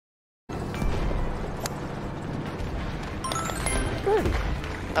Birdie.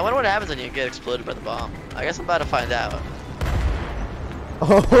 I wonder what happens when you get exploded by the bomb. I guess I'm about to find out.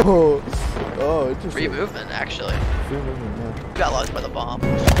 Oh, interesting. Free movement, actually. Free movement, yeah. You got lost by the bomb.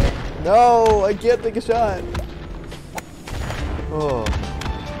 No, I can't take a shot. Oh.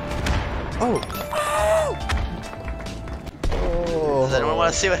 Oh. Oh. Does anyone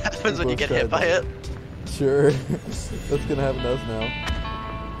want to see what happens when you get hit by it? Sure. That's gonna happen to us now.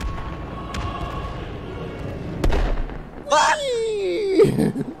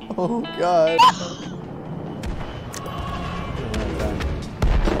 Oh god.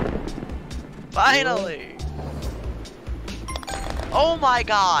 Finally! Oh my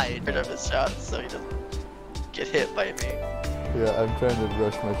god! Rid of his shots so he doesn't get hit by me. Yeah, I'm trying to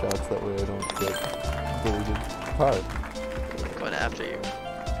rush my shots that way I don't get deleted. Par. I'm going after you.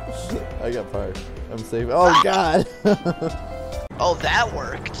 I got par. I'm safe. Oh god! Oh, that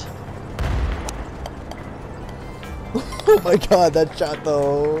worked. Oh my god, that shot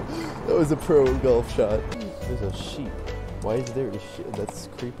though! That was a pro golf shot. There's a sheep. Why is there a sheep? That's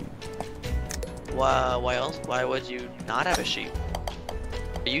creepy. Why else? Why would you not have a sheep?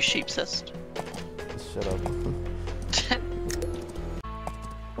 Are you sheepsist? Shut up.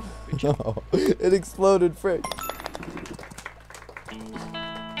 No, it exploded, frick.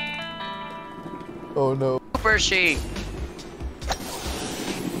 Oh no. Super sheep!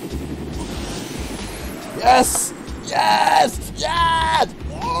 Yes! Yes! Yes!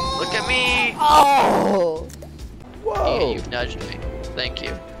 Look at me! Oh! Whoa! Yeah, you've nudged me. Thank you.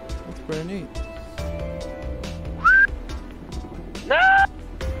 That's pretty neat. No!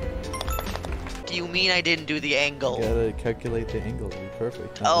 Do you mean I didn't do the angle? You gotta calculate the angle to be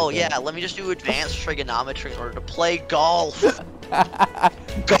perfect. Oh yeah, let me just do advanced trigonometry in order to play golf. Golf!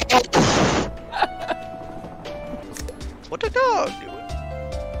 What the dog doing?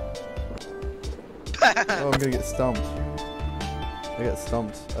 Oh, I'm gonna get stumped. I got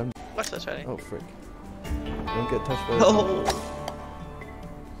stumped. Watch this, ready? Oh, frick. Don't get touched by Oh.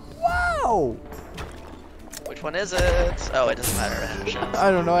 Wow! Which one is it? Oh, it doesn't matter.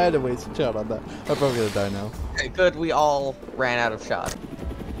 I don't know, I had to waste a shot on that. I'm probably gonna die now. Okay, good, we all ran out of shot.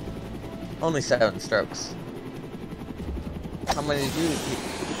 Only 7 strokes. How many did you keep?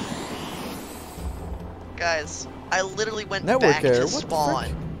 Guys, I literally went Network back error, to what the spawn.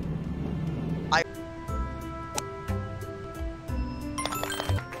 frick?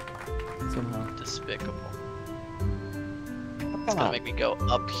 Somehow. Despicable. Come It's gonna on. make me go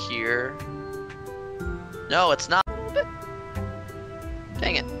up here. No, it's not.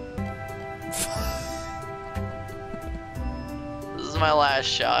 Dang it. This is my last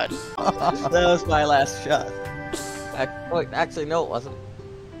shot. That was my last shot. Wait, actually, no, it wasn't.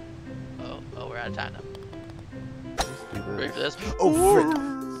 Oh, we're out of time now. Let's do Ready this. for this? Oh, frick.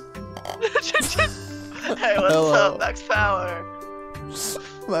 Hey, what's Hello. up, Max Power?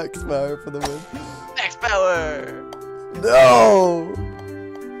 Max power for the win. Max Power! No!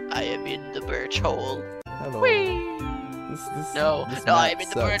 I am in the birch hole. Hello. Whee! This No, this no, map I'm in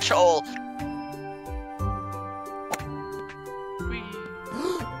the sucks. birch hole. Whee!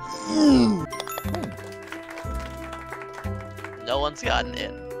 No one's gotten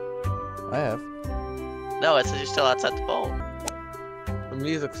in. I have. No, it says you're still outside the bowl. The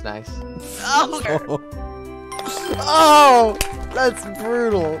music's nice. Oh! Oh! That's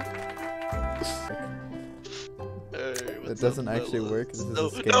brutal. It doesn't actually work. This is a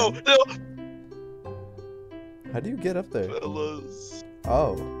scam. No! How do you get up there? Fellas.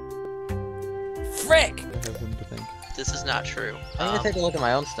 Oh. Frick! I have him to thank. This is not true. I'm gonna take a look at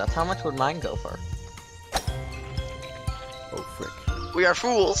my own stuff. How much would mine go for? Oh, frick. We are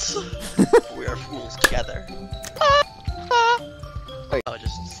fools. We are fools together. Wait. Oh, it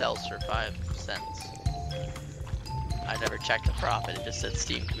just sells for 5 cents. I never checked the profit. It just said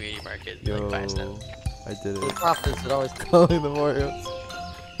Steam Community Market, Yo, like 5 cents. I did The it. profit is always. Calling the Warriors.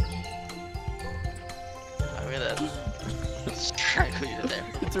 I'm gonna strangle you to there.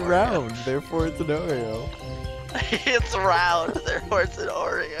 It's round, therefore it's an Oreo. It's round, therefore it's an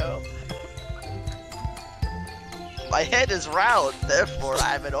Oreo. My head is round, therefore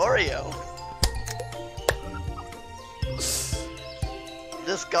I'm an Oreo.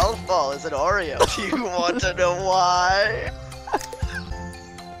 This golf ball is an Oreo. Do you want to know why?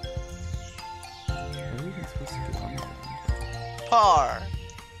 How are you even supposed to get on there? Par.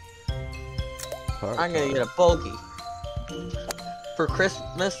 I'm gonna get a bogey. For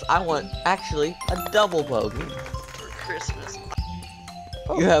Christmas, I want actually a double bogey. For Christmas.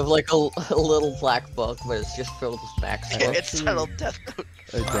 You have like a little black book, but it's just filled with max. I It's actually- titled Death Note.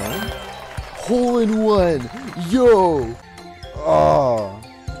 I don't? Hole in one! Yo! Oh!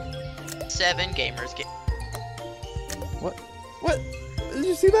 7 gamers get. What? What? Did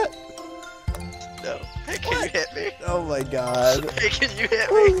you see that? No. Hey, can you hit me? Oh my god. Hey, can you hit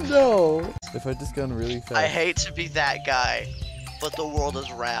Oh me? no. If I just gone really fast. I hate to be that guy, but the world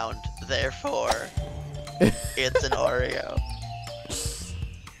is round, therefore, it's an Oreo.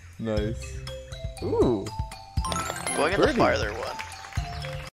 Nice. Ooh. Going in the Birdie. farther one.